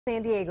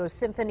San Diego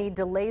Symphony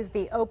delays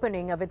the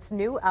opening of its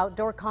new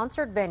outdoor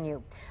concert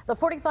venue. The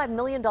 $45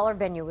 million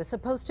venue is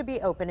supposed to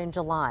be open in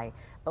July,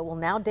 but will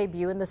now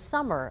debut in the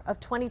summer of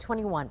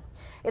 2021.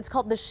 It's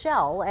called The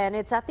Shell, and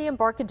it's at the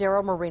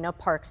Embarcadero Marina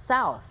Park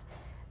South.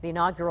 The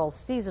inaugural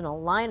seasonal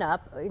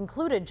lineup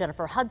included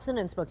Jennifer Hudson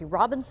and Smokey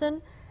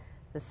Robinson.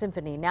 The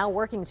Symphony now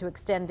working to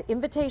extend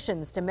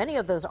invitations to many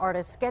of those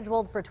artists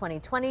scheduled for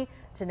 2020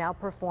 to now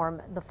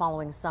perform the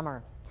following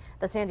summer.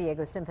 The San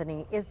Diego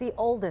Symphony is the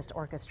oldest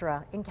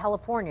orchestra in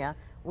California,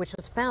 which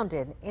was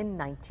founded in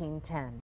 1910.